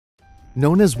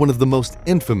known as one of the most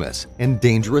infamous and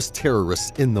dangerous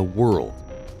terrorists in the world.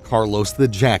 Carlos the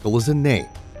Jackal is a name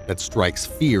that strikes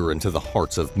fear into the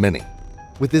hearts of many.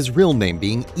 With his real name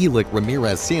being Elik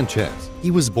Ramirez Sanchez, he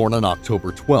was born on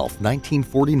October 12,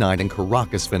 1949 in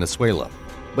Caracas, Venezuela.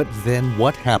 But then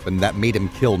what happened that made him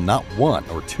kill not one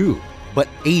or two, but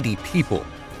 80 people?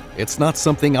 It's not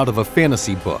something out of a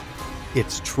fantasy book.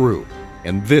 It's true.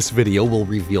 And this video will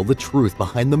reveal the truth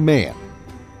behind the man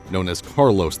known as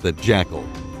Carlos the Jackal.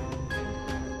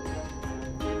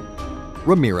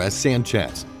 Ramirez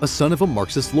Sanchez, a son of a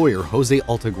Marxist lawyer Jose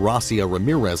Altagracia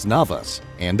Ramirez Navas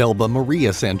and Elba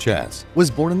Maria Sanchez,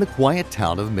 was born in the quiet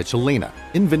town of Michelena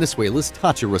in Venezuela's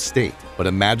Táchira state. But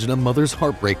imagine a mother's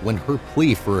heartbreak when her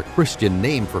plea for a Christian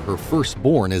name for her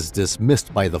firstborn is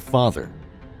dismissed by the father.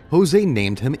 Jose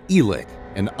named him Elik,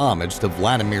 in homage to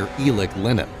Vladimir Ilyich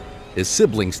Lenin. His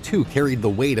siblings too carried the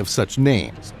weight of such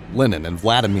names, Lenin and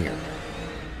Vladimir.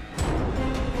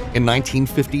 In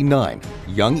 1959,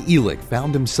 young Elik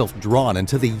found himself drawn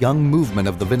into the young movement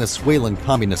of the Venezuelan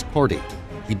Communist Party.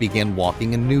 He began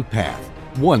walking a new path,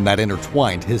 one that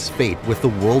intertwined his fate with the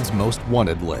world's most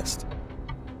wanted list.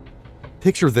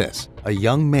 Picture this, a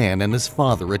young man and his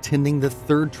father attending the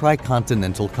Third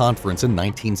Tricontinental Conference in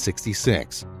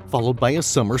 1966, followed by a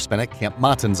summer spent at Camp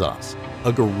Matanzas,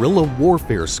 a guerrilla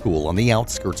warfare school on the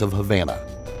outskirts of Havana.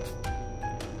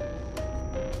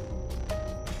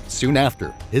 Soon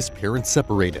after, his parents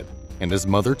separated, and his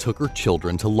mother took her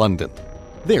children to London.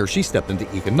 There she stepped into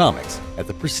economics at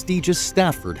the prestigious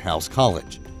Stafford House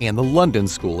College and the London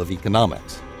School of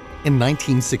Economics. In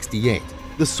 1968,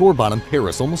 the Sorbonne in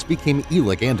Paris almost became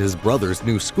Elik and his brother's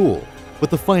new school, but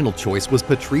the final choice was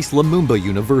Patrice Lumumba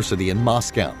University in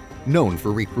Moscow, known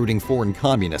for recruiting foreign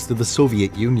communists to the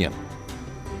Soviet Union.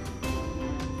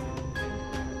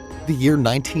 The year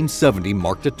 1970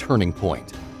 marked a turning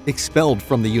point. Expelled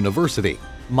from the university,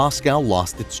 Moscow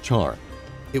lost its charm.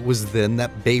 It was then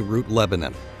that Beirut,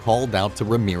 Lebanon, called out to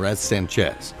Ramirez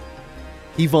Sanchez.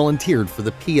 He volunteered for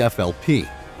the PFLP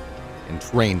and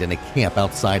trained in a camp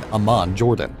outside Amman,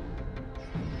 Jordan.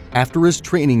 After his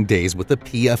training days with the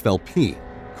PFLP,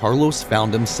 Carlos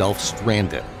found himself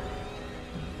stranded.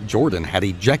 Jordan had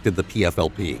ejected the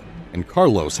PFLP, and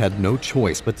Carlos had no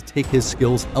choice but to take his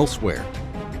skills elsewhere.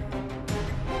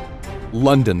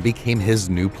 London became his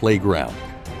new playground,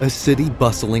 a city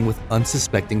bustling with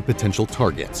unsuspecting potential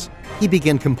targets. He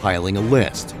began compiling a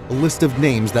list of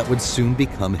names that would soon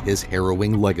become his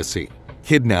harrowing legacy.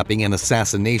 Kidnapping and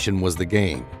assassination was the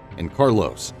game, and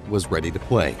Carlos was ready to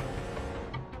play.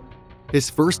 His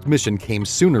first mission came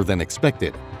sooner than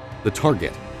expected. The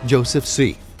target, Joseph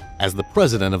Seif, as the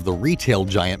president of the retail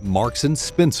giant Marks &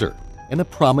 Spencer and a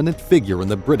prominent figure in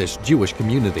the British Jewish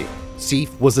community.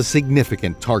 Seif was a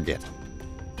significant target.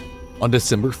 On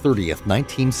December 30th,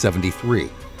 1973,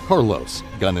 Carlos,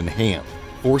 gun in hand,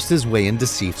 forced his way into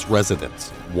Seif's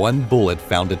residence. One bullet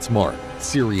found its mark,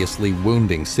 seriously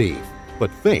wounding Seif.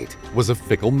 But fate was a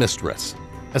fickle mistress.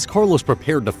 As Carlos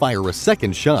prepared to fire a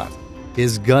second shot,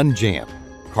 his gun jammed.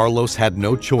 Carlos had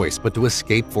no choice but to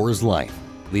escape for his life,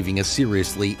 leaving a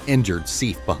seriously injured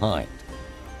Seif behind.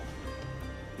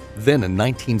 Then in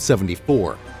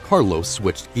 1974, Carlos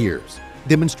switched gears,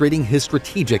 demonstrating his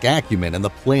strategic acumen in the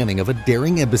planning of a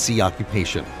daring embassy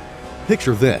occupation.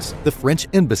 Picture this, the French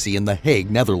embassy in The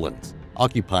Hague, Netherlands,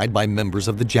 occupied by members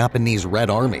of the Japanese Red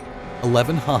Army,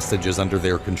 11 hostages under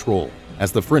their control.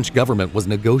 As the French government was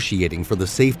negotiating for the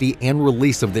safety and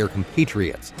release of their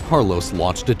compatriots, Carlos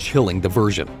launched a chilling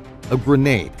diversion, a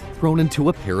grenade thrown into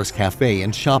a Paris cafe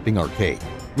and shopping arcade,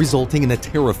 resulting in a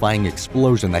terrifying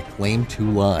explosion that claimed 2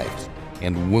 lives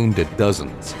and wounded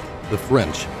dozens. The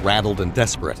French, rattled and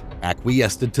desperate,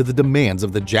 acquiesced to the demands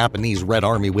of the Japanese Red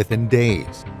Army within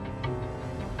days.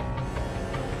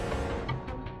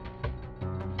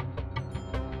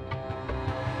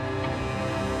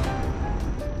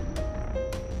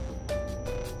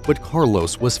 But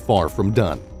Carlos was far from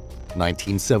done.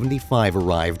 1975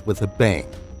 arrived with a bang,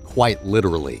 quite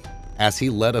literally, as he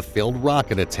led a failed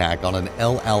rocket attack on an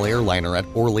El Al airliner at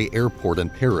Orly Airport in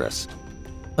Paris.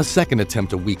 A second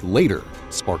attempt a week later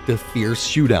sparked a fierce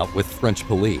shootout with French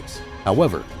police.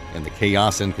 However, in the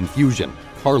chaos and confusion,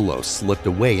 Carlos slipped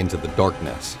away into the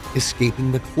darkness,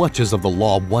 escaping the clutches of the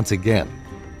law once again.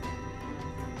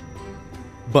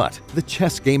 But the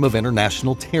chess game of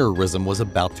international terrorism was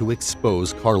about to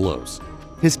expose Carlos.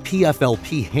 His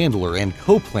PFLP handler and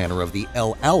co-planner of the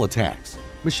El Al attacks,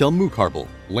 Michel Mucarbel,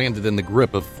 landed in the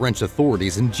grip of French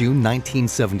authorities in June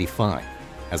 1975.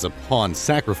 As a pawn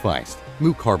sacrificed,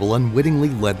 Mucarbel unwittingly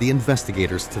led the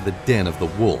investigators to the den of the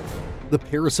wolf, the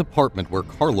Paris apartment where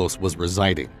Carlos was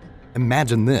residing.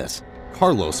 Imagine this,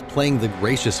 Carlos playing the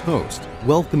gracious host,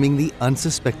 welcoming the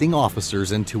unsuspecting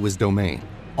officers into his domain,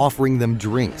 offering them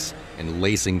drinks and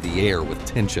lacing the air with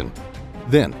tension.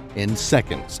 Then, in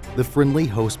seconds, the friendly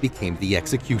host became the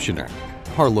executioner.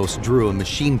 Carlos drew a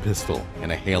machine pistol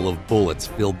and a hail of bullets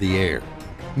filled the air.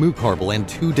 Mukharbel and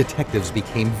 2 detectives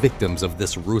became victims of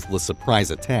this ruthless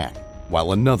surprise attack,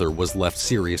 while another was left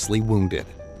seriously wounded.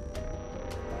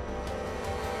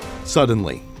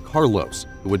 Suddenly, Carlos,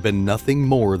 who had been nothing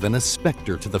more than a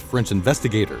specter to the French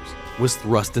investigators, was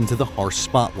thrust into the harsh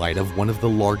spotlight of one of the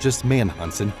largest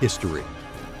manhunts in history.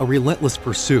 A relentless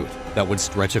pursuit that would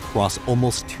stretch across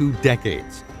almost 2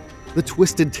 decades. The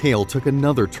twisted tale took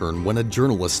another turn when a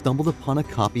journalist stumbled upon a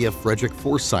copy of Frederick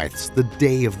Forsyth's The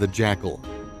Day of the Jackal.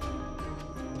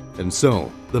 And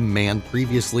so, the man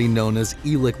previously known as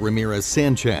Elick Ramirez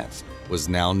Sanchez was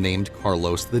now named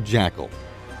Carlos the Jackal.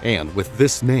 And with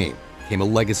this name came a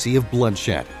legacy of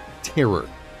bloodshed, terror,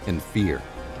 and fear.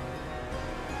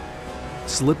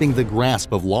 Slipping the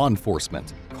grasp of law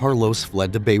enforcement, Carlos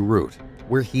fled to Beirut,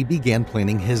 where he began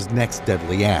planning his next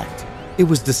deadly act. It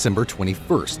was December 21,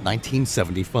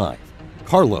 1975.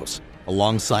 Carlos,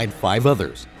 alongside 5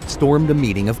 others, stormed a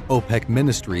meeting of OPEC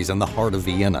ministries in the heart of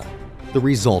Vienna. The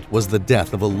result was the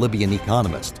death of a Libyan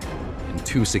economist and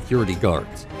 2 security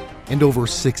guards, and over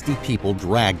 60 people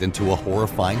dragged into a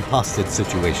horrifying hostage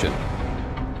situation.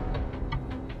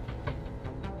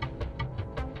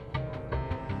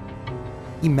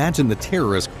 Imagine the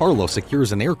terror as Carlos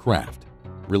secures an aircraft,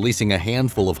 releasing a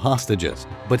handful of hostages,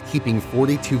 but keeping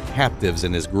 42 captives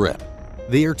in his grip.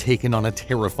 They are taken on a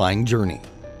terrifying journey,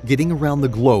 getting around the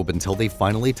globe until they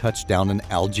finally touch down in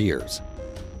Algiers.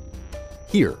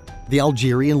 Here, the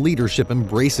Algerian leadership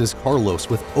embraces Carlos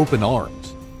with open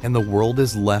arms, and the world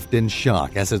is left in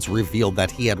shock as it's revealed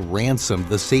that he had ransomed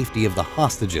the safety of the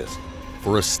hostages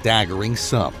for a staggering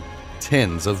sum,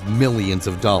 tens of millions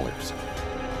of dollars.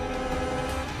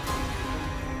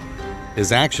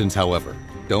 His actions, however,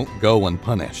 don't go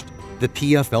unpunished. The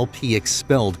PFLP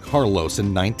expelled Carlos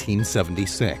in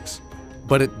 1976.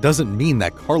 But it doesn't mean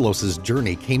that Carlos's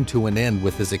journey came to an end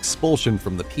with his expulsion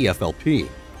from the PFLP.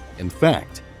 In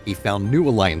fact, he found new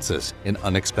alliances in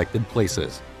unexpected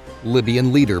places.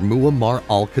 Libyan leader Muammar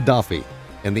al-Gaddafi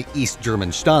and the East German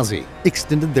Stasi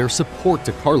extended their support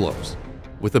to Carlos.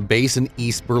 With a base in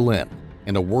East Berlin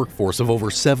and a workforce of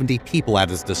over 70 people at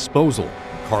his disposal,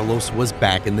 Carlos was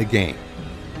back in the game.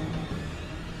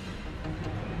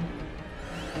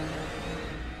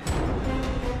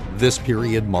 This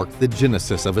period marked the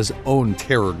genesis of his own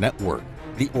terror network,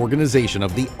 the Organization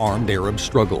of the Armed Arab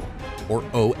Struggle, or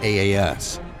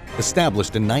OAAS,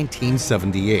 established in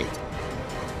 1978.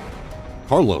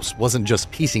 Carlos wasn't just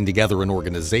piecing together an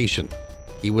organization,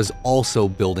 he was also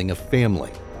building a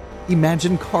family.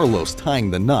 Imagine Carlos tying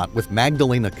the knot with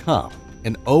Magdalena Kopp,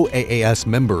 an OAAS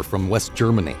member from West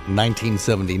Germany in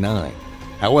 1979.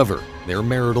 However, their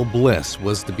marital bliss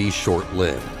was to be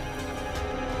short-lived.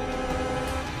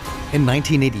 In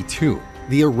 1982,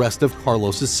 the arrest of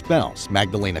Carlos's spouse,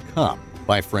 Magdalena Kopp,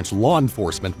 by French law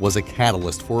enforcement was a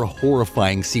catalyst for a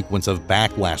horrifying sequence of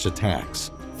backlash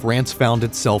attacks. France found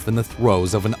itself in the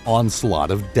throes of an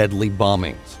onslaught of deadly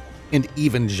bombings, and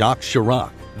even Jacques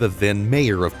Chirac, the then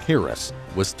mayor of Paris,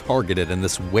 was targeted in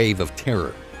this wave of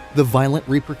terror. The violent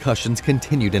repercussions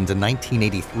continued into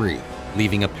 1983,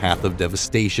 leaving a path of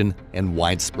devastation and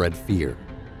widespread fear.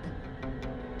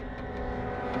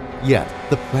 Yet,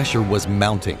 the pressure was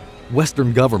mounting.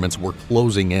 Western governments were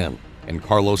closing in, and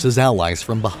Carlos's allies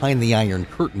from behind the Iron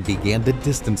Curtain began to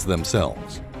distance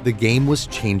themselves. The game was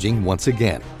changing once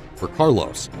again, for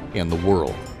Carlos and the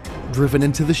world. Driven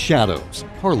into the shadows,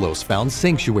 Carlos found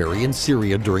sanctuary in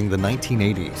Syria during the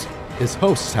 1980s. His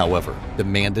hosts, however,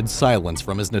 demanded silence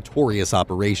from his notorious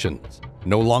operations.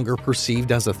 No longer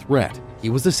perceived as a threat, he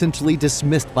was essentially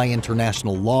dismissed by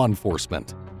international law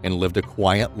enforcement and lived a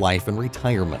quiet life in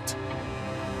retirement.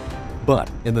 But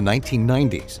in the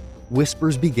 1990s,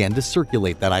 whispers began to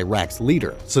circulate that Iraq's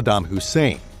leader, Saddam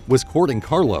Hussein, was courting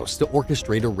Carlos to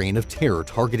orchestrate a reign of terror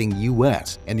targeting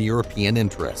U.S. and European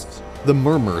interests. The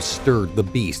murmurs stirred the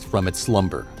beast from its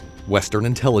slumber. Western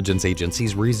intelligence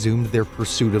agencies resumed their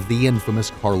pursuit of the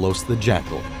infamous Carlos the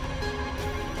Jackal.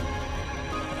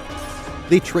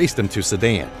 They traced him to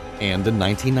Sudan, and in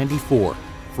 1994,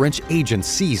 French agents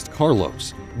seized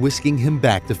Carlos, whisking him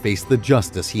back to face the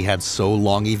justice he had so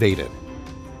long evaded.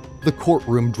 The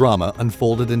courtroom drama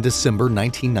unfolded in December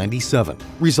 1997,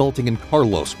 resulting in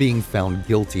Carlos being found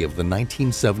guilty of the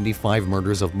 1975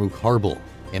 murders of Mukharbel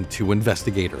and 2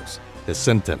 investigators. His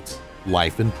sentence,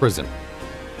 life in prison.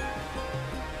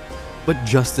 But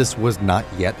justice was not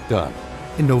yet done.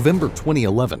 In November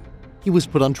 2011, He was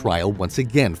put on trial once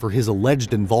again for his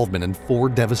alleged involvement in 4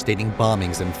 devastating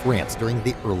bombings in France during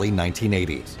the early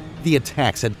 1980s. The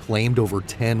attacks had claimed over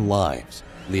 10 lives,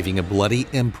 leaving a bloody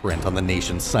imprint on the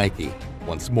nation's psyche.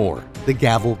 Once more, the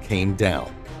gavel came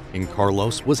down, and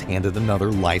Carlos was handed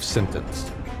another life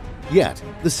sentence. Yet,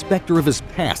 the specter of his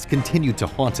past continued to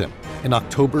haunt him. In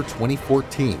October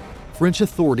 2014, French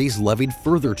authorities levied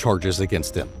further charges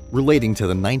against him, relating to the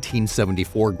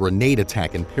 1974 grenade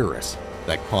attack in Paris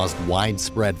that caused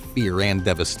widespread fear and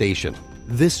devastation.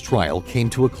 This trial came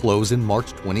to a close in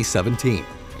March 2017,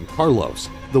 and Carlos,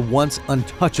 the once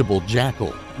untouchable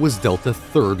Jackal, was dealt a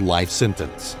 3rd life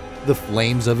sentence. The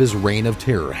flames of his reign of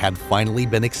terror had finally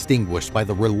been extinguished by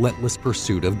the relentless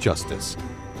pursuit of justice.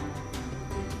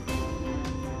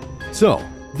 So,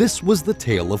 this was the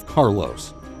tale of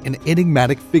Carlos, an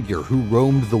enigmatic figure who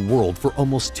roamed the world for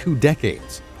almost 2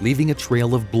 decades, leaving a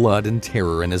trail of blood and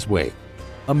terror in his wake.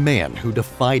 A man who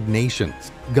defied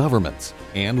nations, governments,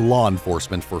 and law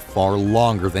enforcement for far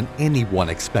longer than anyone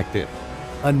expected.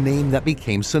 A name that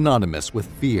became synonymous with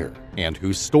fear and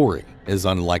whose story is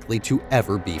unlikely to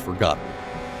ever be forgotten.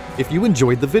 If you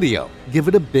enjoyed the video, give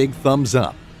it a big thumbs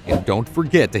up and don't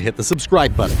forget to hit the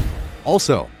subscribe button.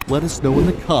 Also, let us know in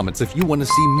the comments if you want to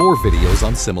see more videos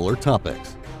on similar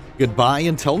topics. Goodbye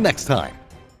until next time.